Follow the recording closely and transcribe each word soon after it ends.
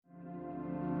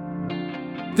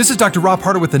This is Dr. Rob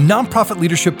Harder with the Nonprofit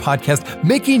Leadership Podcast,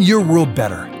 Making Your World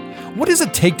Better. What does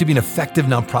it take to be an effective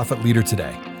nonprofit leader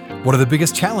today? What are the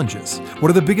biggest challenges?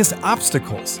 What are the biggest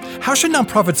obstacles? How should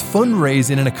nonprofits fundraise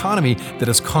in an economy that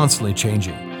is constantly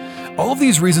changing? All of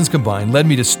these reasons combined led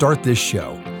me to start this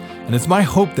show. And it's my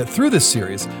hope that through this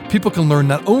series, people can learn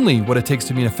not only what it takes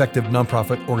to be an effective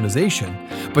nonprofit organization,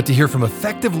 but to hear from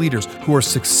effective leaders who are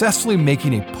successfully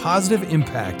making a positive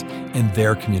impact in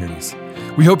their communities.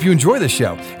 We hope you enjoy this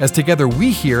show, as together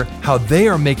we hear how they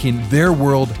are making their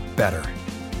world better.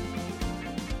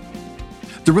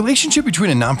 The relationship between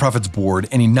a nonprofit's board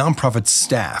and a nonprofit's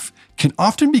staff can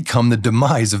often become the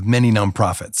demise of many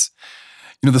nonprofits.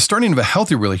 The starting of a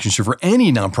healthy relationship for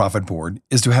any nonprofit board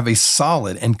is to have a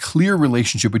solid and clear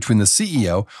relationship between the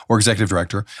CEO or executive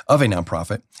director of a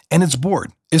nonprofit and its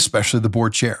board, especially the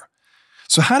board chair.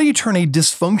 So how do you turn a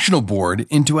dysfunctional board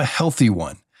into a healthy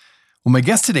one? Well, my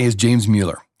guest today is James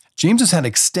Mueller. James has had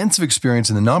extensive experience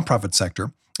in the nonprofit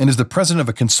sector and is the president of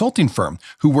a consulting firm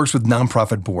who works with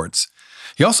nonprofit boards.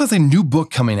 He also has a new book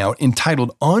coming out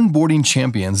entitled Onboarding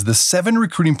Champions, the 7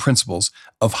 Recruiting Principles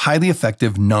of Highly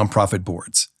Effective Nonprofit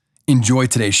Boards. Enjoy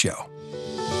today's show.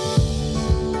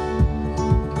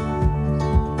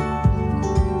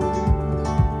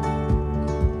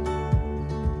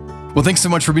 Well, thanks so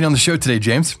much for being on the show today,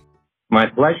 James. My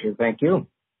pleasure. Thank you.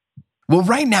 Well,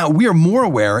 right now we are more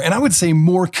aware, and I would say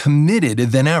more committed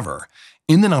than ever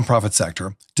in the nonprofit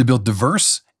sector to build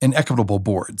diverse and equitable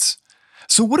boards.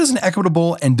 So what does an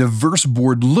equitable and diverse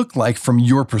board look like from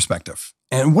your perspective?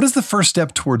 And what is the first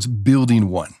step towards building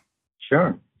one?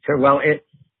 Sure. Well,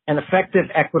 an effective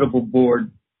equitable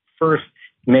board first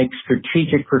makes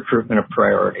strategic recruitment a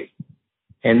priority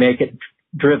and make it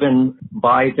driven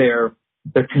by their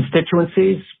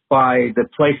constituencies, by the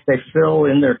place they fill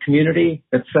in their community,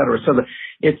 et cetera. So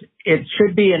it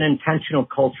should be an intentional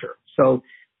culture. So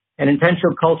an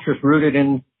intentional culture is rooted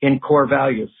in core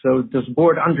values. So does the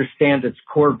board understand its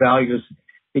core values?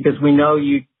 Because we know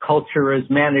culture is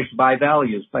managed by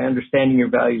values, by understanding your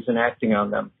values and acting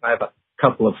on them. I have a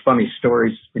couple of funny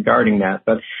stories regarding that,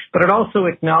 but it also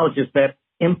acknowledges that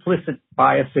implicit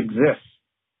bias exists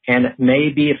and it may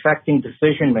be affecting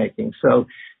decision making. So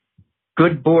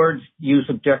good boards use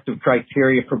objective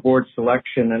criteria for board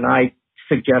selection, and I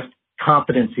suggest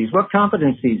competencies. What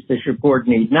competencies does your board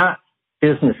need? Not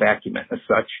business acumen as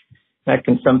such. That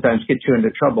can sometimes get you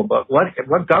into trouble, but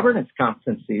what governance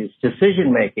competencies,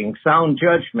 decision making, sound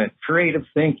judgment, creative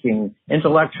thinking,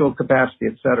 intellectual capacity,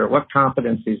 et cetera. What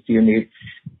competencies do you need?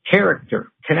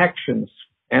 Character, connections,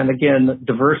 and again,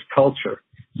 diverse culture.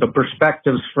 So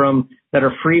perspectives that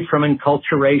are free from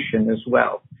enculturation as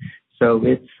well. So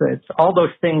it's all those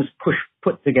things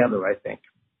put together, I think.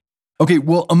 Okay,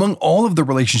 well, among all of the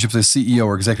relationships a CEO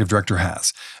or executive director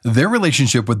has, their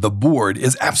relationship with the board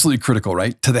is absolutely critical,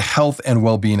 right, to the health and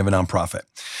well-being of a nonprofit.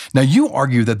 Now, you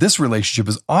argue that this relationship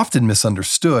is often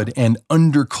misunderstood and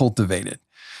undercultivated.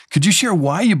 Could you share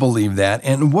why you believe that,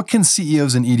 and what can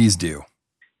CEOs and EDs do?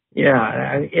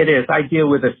 Yeah, it is. I deal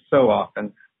with this so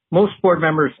often. Most board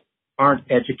members aren't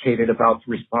educated about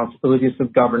the responsibilities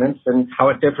of governance and how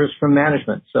it differs from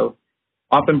management. So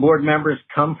often board members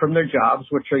come from their jobs,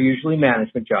 which are usually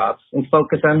management jobs, and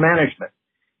focus on management,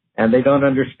 and they don't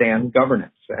understand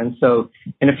governance. And so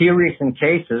in a few recent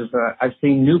cases, I've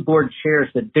seen new board chairs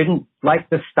that didn't like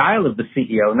the style of the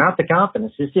CEO, not the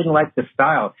competence, just didn't like the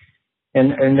style.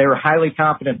 And they were highly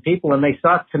competent people, and they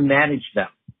sought to manage them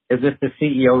as if the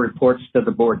CEO reports to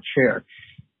the board chair,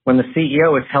 when the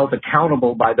CEO is held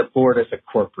accountable by the board as a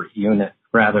corporate unit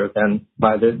rather than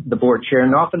by the board chair.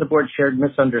 And often the board chair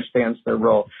misunderstands their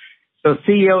role. So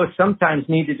CEOs sometimes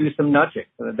need to do some nudging.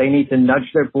 They need to nudge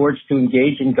their boards to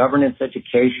engage in governance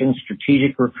education,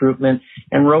 strategic recruitment,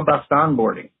 and robust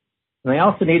onboarding. And they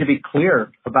also need to be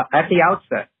clear at the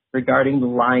outset regarding the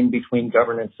line between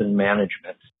governance and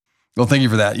management. Well, thank you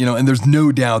for that. And there's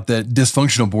no doubt that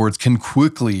dysfunctional boards can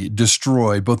quickly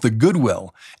destroy both the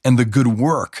goodwill and the good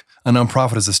work a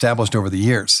nonprofit has established over the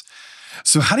years.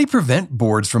 So how do you prevent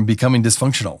boards from becoming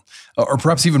dysfunctional? Or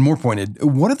perhaps even more pointed,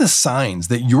 what are the signs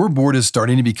that your board is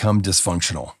starting to become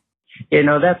dysfunctional?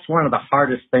 That's one of the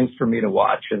hardest things for me to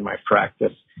watch in my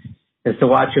practice, is to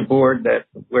watch a board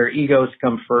where egos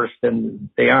come first and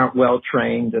they aren't well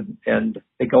trained and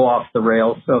they go off the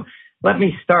rails. So let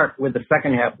me start with the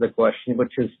second half of the question,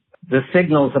 which is the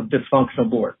signals of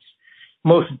dysfunctional boards.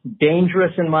 Most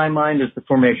dangerous in my mind is the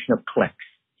formation of cliques.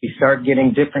 You start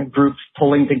getting different groups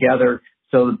pulling together,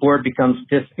 so the board becomes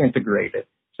disintegrated.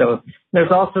 So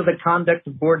there's also the conduct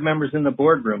of board members in the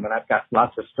boardroom, and I've got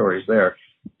lots of stories there.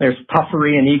 There's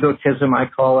puffery and egotism, I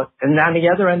call it. And on the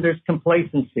other end, there's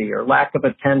complacency or lack of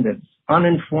attendance,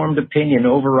 uninformed opinion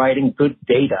overriding good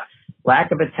data,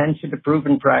 lack of attention to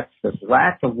proven practices,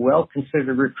 lack of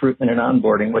well-considered recruitment and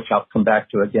onboarding, which I'll come back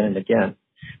to again and again.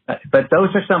 But those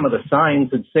are some of the signs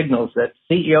and signals that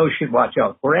CEOs should watch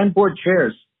out for, and board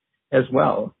chairs as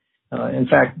well. In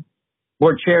fact,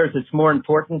 board chairs, it's more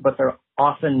important, but they're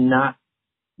often not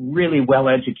really well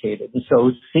educated. And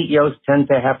so CEOs tend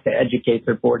to have to educate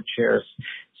their board chairs.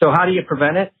 So how do you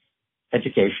prevent it?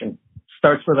 Education.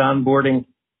 Starts with onboarding,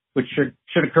 which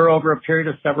should occur over a period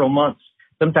of several months.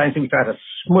 Sometimes we try to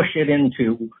smush it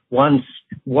into one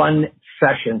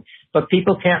session, but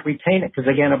people can't retain it because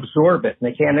they can't absorb it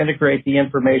and they can't integrate the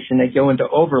information. They go into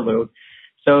overload.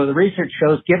 So the research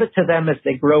shows give it to them as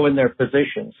they grow in their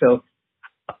position. So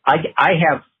I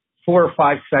have 4 or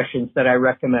 5 sessions that I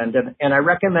recommend, and I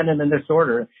recommend them in this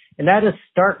order. And that is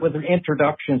start with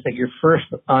introductions at your first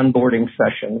onboarding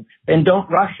session, and don't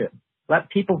rush it. Let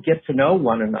people get to know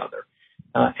one another.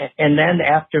 And then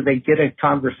after they get a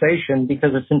conversation,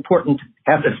 because it's important to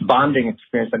have this bonding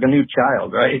experience, like a new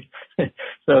child, right?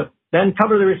 So then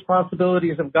cover the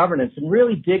responsibilities of governance and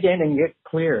really dig in and get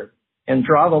clear and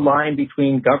draw the line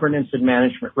between governance and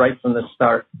management right from the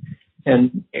start.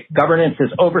 And governance is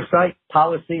oversight,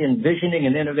 policy, envisioning,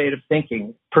 and innovative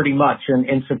thinking, pretty much.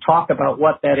 And so talk about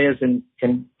what that is and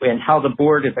how the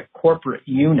board is a corporate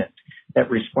unit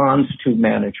that responds to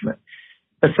management.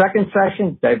 The second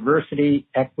session, diversity,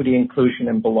 equity, inclusion,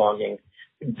 and belonging.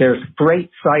 There's a great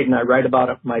site, and I write about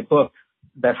it in my book,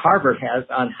 that Harvard has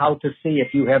on how to see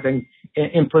if you have an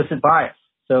implicit bias.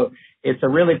 So it's a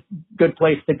really good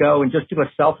place to go and just do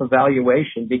a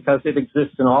self-evaluation because it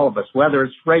exists in all of us, whether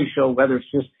it's racial, whether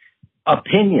it's just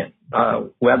opinion,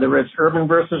 whether it's urban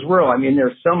versus rural. I mean,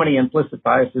 there's so many implicit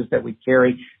biases that we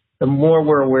carry. The more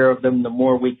we're aware of them, the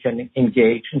more we can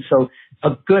engage. And so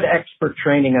a good expert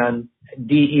training on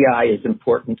DEI is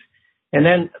important. And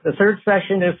then the third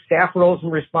session is staff roles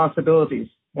and responsibilities.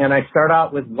 And I start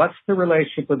out with what's the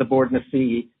relationship with the board and the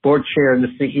CEO, board chair and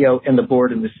the CEO, and the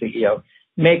board and the CEO.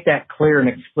 Make that clear and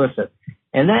explicit.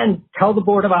 And then tell the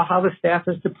board about how the staff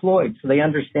is deployed so they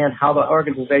understand how the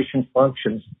organization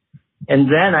functions.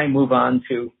 And then I move on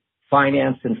to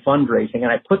finance and fundraising. And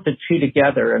I put the two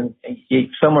together. And if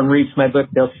someone reads my book,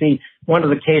 they'll see one of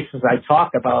the cases I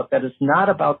talk about that is not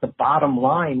about the bottom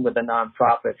line with a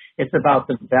nonprofit. It's about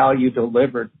the value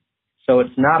delivered. So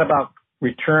it's not about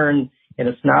return and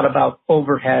it's not about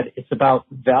overhead. It's about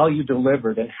value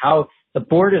delivered and how the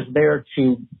board is there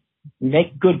to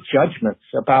make good judgments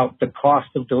about the cost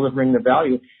of delivering the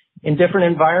value. In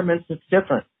different environments, it's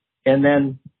different. And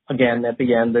then, again, at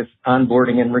the end, there's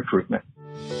onboarding and recruitment.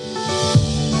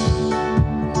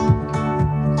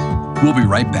 We'll be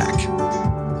right back.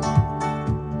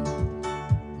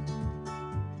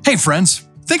 Hey, friends.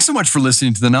 Thanks so much for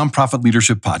listening to the Nonprofit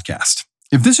Leadership Podcast.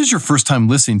 If this is your first time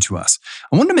listening to us,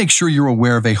 I want to make sure you're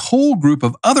aware of a whole group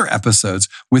of other episodes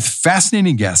with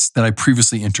fascinating guests that I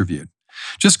previously interviewed.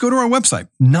 Just go to our website,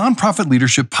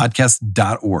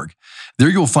 nonprofitleadershippodcast.org. There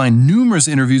you'll find numerous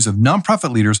interviews of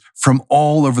nonprofit leaders from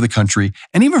all over the country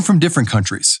and even from different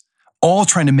countries, all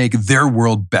trying to make their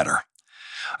world better.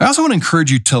 I also want to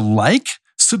encourage you to like,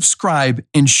 subscribe,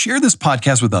 and share this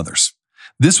podcast with others.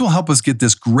 This will help us get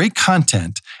this great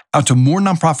content out to more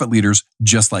nonprofit leaders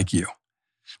just like you.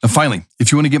 Now, finally,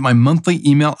 if you want to get my monthly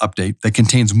email update that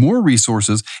contains more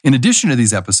resources in addition to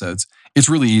these episodes, it's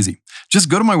really easy. Just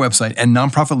go to my website at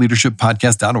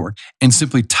nonprofitleadershippodcast.org and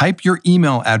simply type your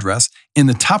email address in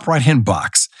the top right-hand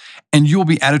box, and you'll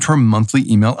be added to our monthly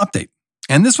email update.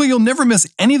 And this way, you'll never miss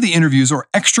any of the interviews or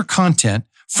extra content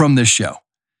from this show.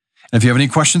 And if you have any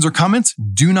questions or comments,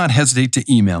 do not hesitate to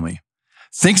email me.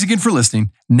 Thanks again for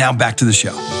listening. Now back to the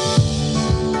show.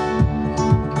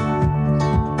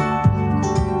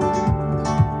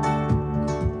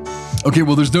 Okay,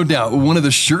 well, there's no doubt one of the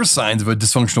sure signs of a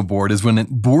dysfunctional board is when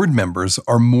board members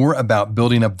are more about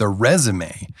building up their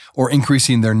resume or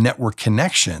increasing their network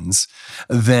connections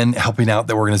than helping out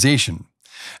the organization.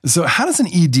 So how does an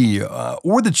ED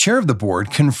or the chair of the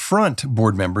board confront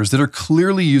board members that are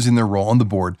clearly using their role on the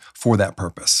board for that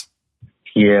purpose?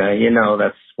 Yeah,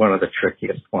 that's one of the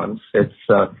trickiest ones. It's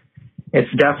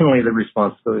definitely the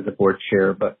responsibility of the board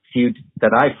chair, but few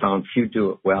do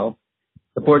it well.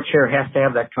 The board chair has to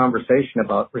have that conversation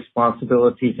about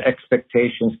responsibilities,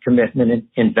 expectations, commitment, and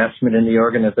investment in the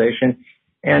organization.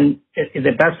 And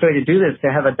the best way to do this is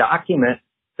to have a document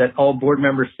that all board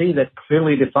members see that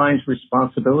clearly defines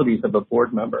responsibilities of a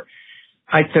board member.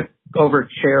 I took over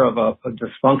chair of a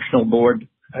dysfunctional board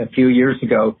a few years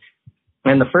ago,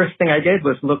 and the first thing I did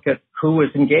was look at who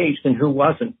was engaged and who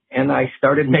wasn't, and I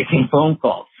started making phone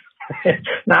calls.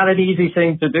 Not an easy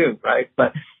thing to do, right?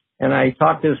 But And I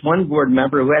talked to this one board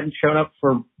member who hadn't shown up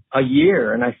for a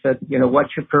year. And I said, what's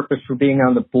your purpose for being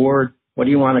on the board? What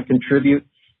do you want to contribute?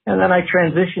 And then I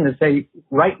transitioned to say,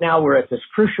 right now we're at this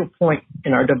crucial point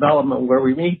in our development where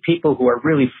we need people who are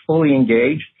really fully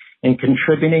engaged and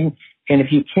contributing. And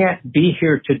if you can't be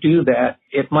here to do that,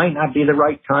 it might not be the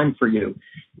right time for you.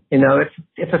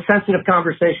 It's a sensitive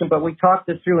conversation, but we talked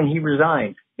it through and he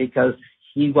resigned because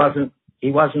he wasn't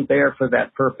there for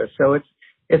that purpose. So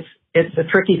it's a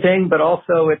tricky thing, but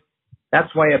also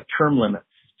that's why I have term limits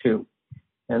too.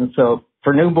 And so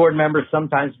for new board members,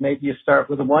 sometimes maybe you start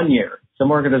with a 1 year.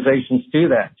 Some organizations do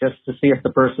that just to see if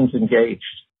the person's engaged.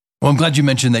 Well, I'm glad you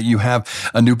mentioned that you have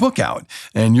a new book out,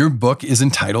 and your book is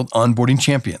entitled Onboarding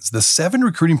Champions, the 7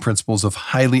 Recruiting Principles of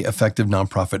Highly Effective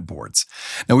Nonprofit Boards.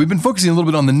 Now, we've been focusing a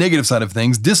little bit on the negative side of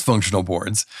things, dysfunctional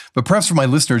boards, but perhaps for my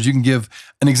listeners, you can give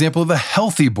an example of a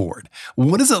healthy board.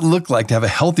 What does it look like to have a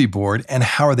healthy board, and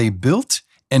how are they built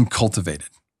and cultivated?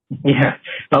 Yeah,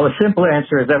 well, the simple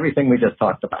answer is everything we just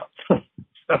talked about.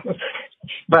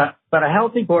 But a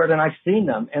healthy board, and I've seen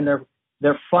them, and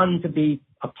they're fun to be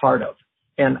a part of.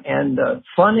 And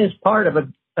fun is part of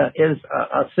a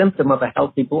symptom of a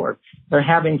healthy board. They're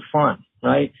having fun,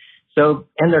 right? So,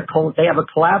 and they have a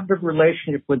collaborative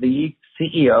relationship with the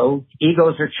CEO.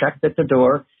 Egos are checked at the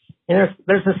door. And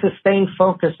there's a sustained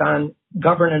focus on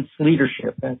governance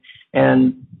leadership.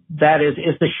 And that is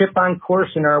the ship on course,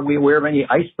 and are we aware of any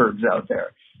icebergs out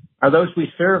there? Are those we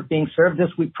serve being served as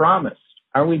we promised?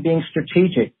 Are we being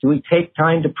strategic? Do we take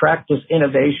time to practice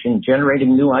innovation,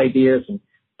 generating new ideas and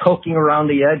poking around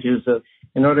the edges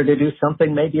in order to do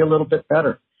something maybe a little bit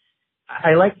better?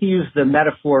 I like to use the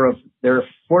metaphor of there are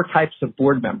 4 types of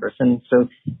board members. And so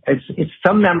it's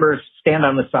some members stand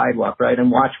on the sidewalk, right, and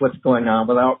watch what's going on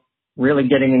without really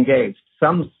getting engaged.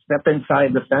 Some step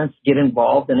inside the fence, get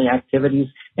involved in the activities,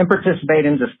 and participate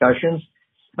in discussions.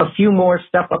 A few more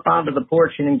step up onto the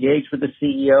porch and engage with the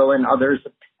CEO and others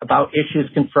about issues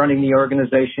confronting the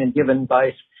organization and give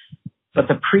advice. But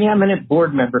the preeminent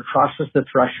board member crosses the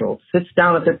threshold, sits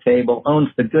down at the table, owns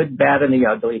the good, bad, and the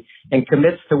ugly, and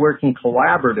commits to working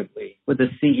collaboratively with the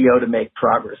CEO to make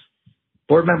progress.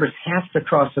 Board members have to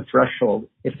cross the threshold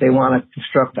if they want to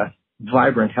construct a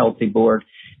vibrant, healthy board.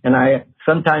 And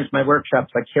sometimes my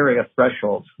workshops, I carry a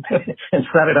threshold and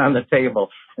set it on the table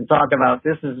and talk about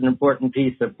this is an important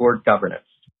piece of board governance.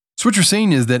 So what you're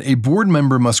saying is that a board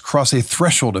member must cross a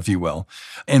threshold, if you will.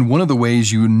 And one of the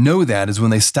ways you know that is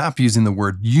when they stop using the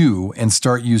word you and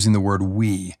start using the word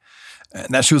we. And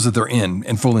that shows that they're in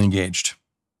and fully engaged.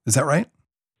 Is that right?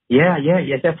 Yeah.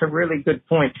 That's a really good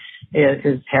point.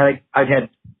 I've had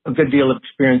a good deal of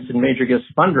experience in major gifts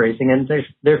fundraising, and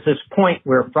there's this point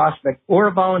where a prospect or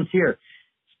a volunteer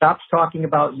stops talking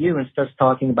about you and starts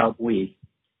talking about we.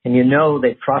 And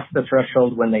they cross the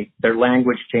threshold when their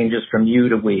language changes from you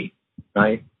to we,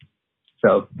 right?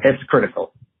 So it's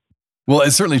critical. Well,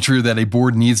 it's certainly true that a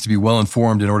board needs to be well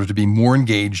informed in order to be more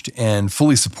engaged and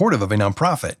fully supportive of a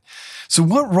nonprofit. So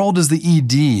what role does the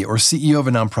ED or CEO of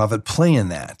a nonprofit play in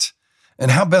that? And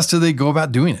how best do they go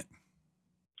about doing it?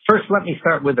 First, let me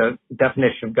start with a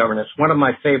definition of governance. One of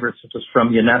my favorites was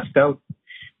from UNESCO.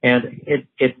 And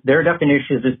their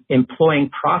definition is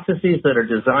employing processes that are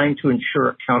designed to ensure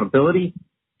accountability,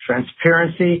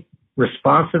 transparency,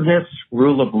 responsiveness,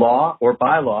 rule of law or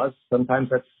bylaws, sometimes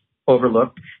that's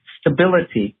overlooked,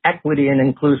 stability, equity and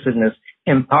inclusiveness,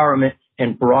 empowerment,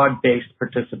 and broad-based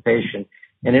participation.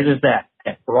 And it is that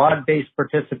broad-based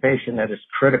participation that is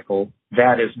critical.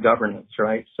 That is governance,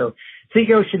 right? So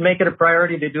CEOs should make it a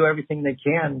priority to do everything they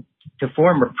can to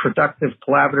form a productive,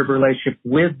 collaborative relationship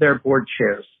with their board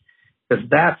chairs, because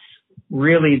that's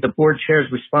really the board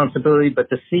chair's responsibility. But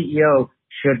the CEO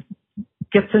should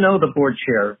get to know the board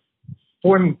chair,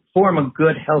 form a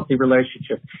good, healthy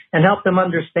relationship, and help them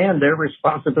understand their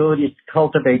responsibility to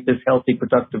cultivate this healthy,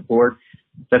 productive board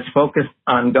that's focused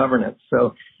on governance.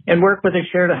 So, and work with the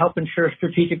chair to help ensure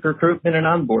strategic recruitment and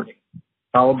onboarding,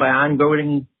 followed by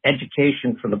ongoing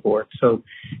education for the board. So,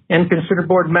 and consider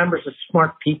board members as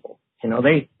smart people.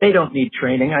 They don't need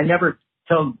training. I never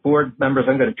tell board members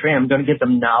I'm going to train. I'm going to give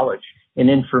them knowledge and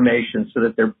information so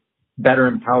that they're better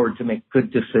empowered to make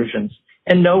good decisions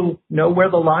and know where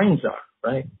the lines are,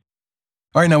 right?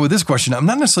 All right, now with this question, I'm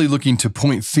not necessarily looking to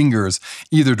point fingers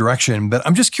either direction, but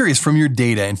I'm just curious from your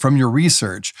data and from your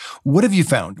research, what have you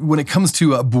found when it comes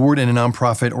to a board and a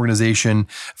nonprofit organization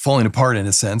falling apart in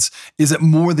a sense? Is it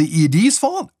more the ED's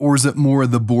fault or is it more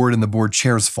the board and the board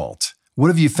chair's fault? What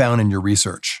have you found in your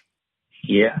research?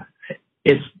 Yeah,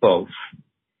 it's both.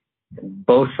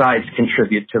 Both sides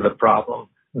contribute to the problem.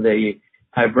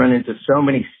 I've run into so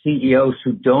many CEOs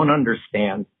who don't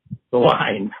understand the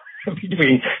line.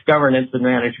 between governance and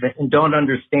management and don't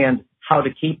understand how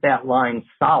to keep that line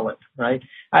solid, right?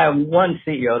 I have one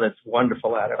CEO that's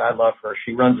wonderful at it. I love her.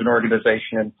 She runs an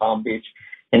organization in Palm Beach,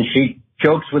 and she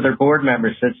jokes with her board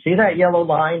members, said, see that yellow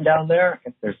line down there?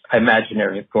 There's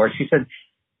imaginary, of course. She said,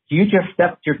 you just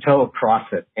stepped your toe across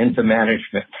it into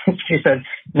management. She said,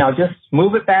 now just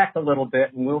move it back a little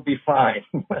bit and we'll be fine.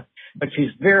 But she's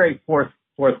very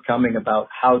forthcoming about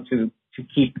how to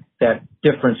keep that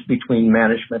difference between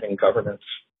management and governance.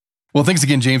 Well, thanks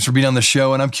again, James, for being on the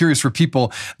show. And I'm curious, for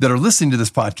people that are listening to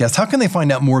this podcast, how can they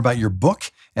find out more about your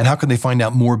book and how can they find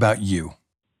out more about you?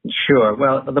 Sure.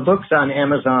 Well, the book's on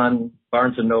Amazon,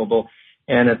 Barnes & Noble,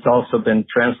 and it's also been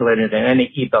translated in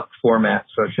any ebook format,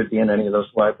 so it should be in any of those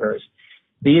libraries.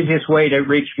 The easiest way to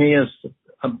reach me is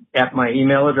at my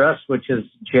email address, which is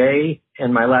J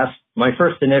and my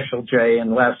first initial J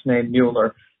and last name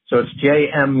Mueller. So it's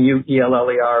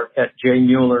JMUELLER at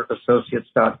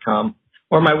jmuellerassociates.com,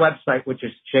 or my website, which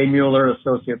is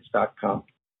jmuellerassociates.com.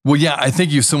 Well, yeah, I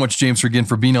thank you so much, James, again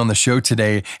for being on the show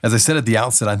today. As I said at the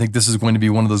outset, I think this is going to be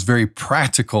one of those very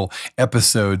practical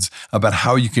episodes about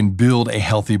how you can build a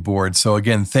healthy board. So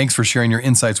again, thanks for sharing your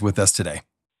insights with us today.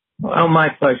 Well, my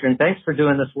pleasure. And thanks for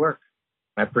doing this work.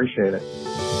 I appreciate it.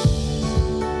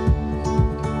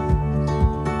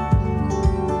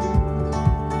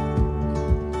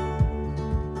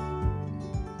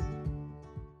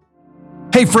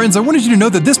 Hey friends, I wanted you to know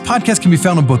that this podcast can be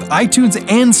found on both iTunes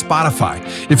and Spotify.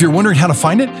 If you're wondering how to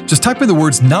find it, just type in the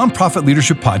words Nonprofit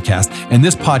Leadership Podcast and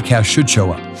this podcast should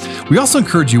show up. We also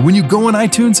encourage you, when you go on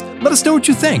iTunes, let us know what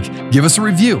you think. Give us a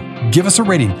review. Give us a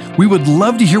rating. We would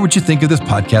love to hear what you think of this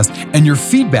podcast, and your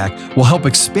feedback will help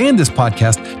expand this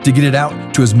podcast to get it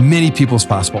out to as many people as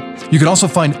possible. You can also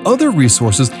find other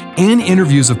resources and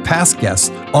interviews of past guests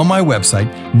on my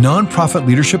website,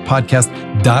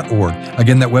 nonprofitleadershippodcast.org.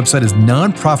 Again, that website is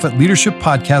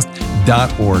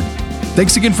nonprofitleadershippodcast.org.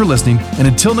 Thanks again for listening, and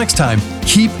until next time,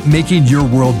 keep making your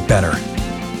world better.